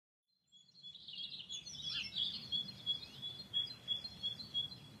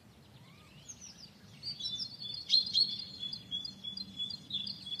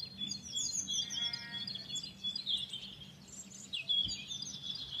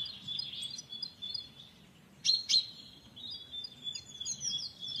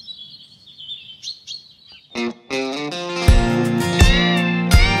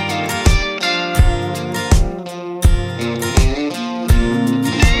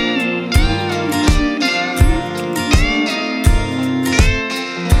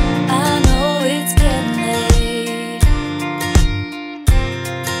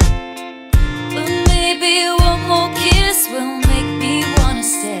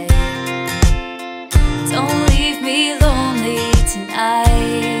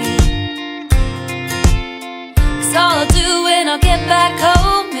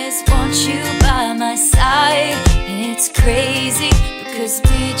years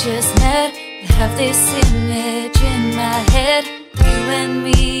we just met, I have this image in my head, you and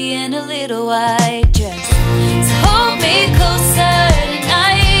me in a little white dress. So hold me closer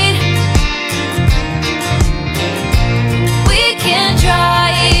tonight. We can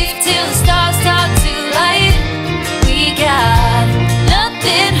drive till the stars start to light. We got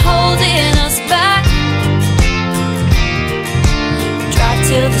nothing holding us back. Drive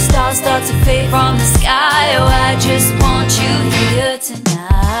till the stars start to fade from the sky. Oh, I just want you here tonight.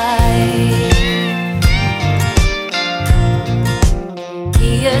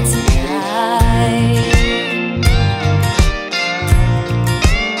 Here tonight.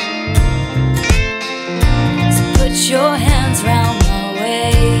 So put your hands round my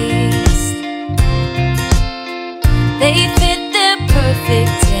waist. They fit, they're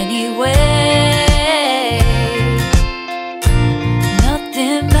perfect anyway.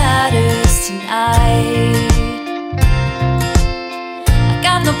 Nothing matters tonight. I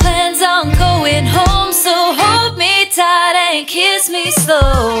got no plans on going home, so hold me tight and kiss me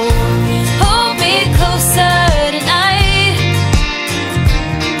slow. Hold me closer tonight.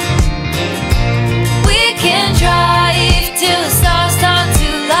 We can drive till the stars start to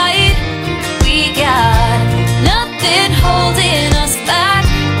light. We got nothing holding us back.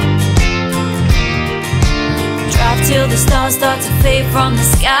 Drive till the stars start to fade from the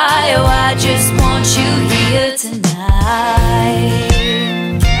sky. Oh, I just want you here tonight.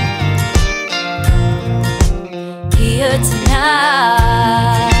 Here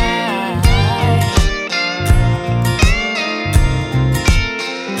tonight.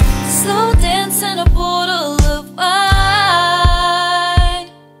 Slow dance in a bottle of wine.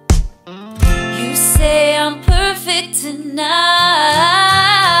 You say I'm perfect tonight,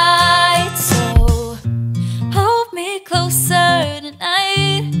 so hold me closer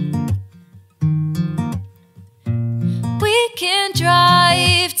tonight. We can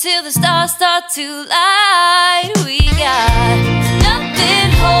drive till the stars start to light. We got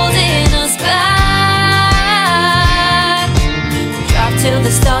nothing holding us back. Drive till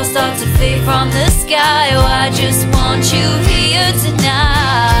the stars start to fade from the sky. Oh, I just want you here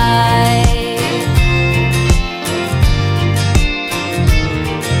tonight.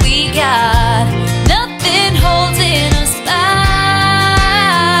 We got nothing holding us back.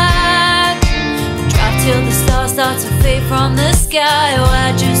 Drive till the stars start to fade from the sky. Oh,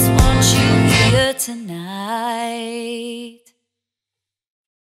 I just want you here tonight.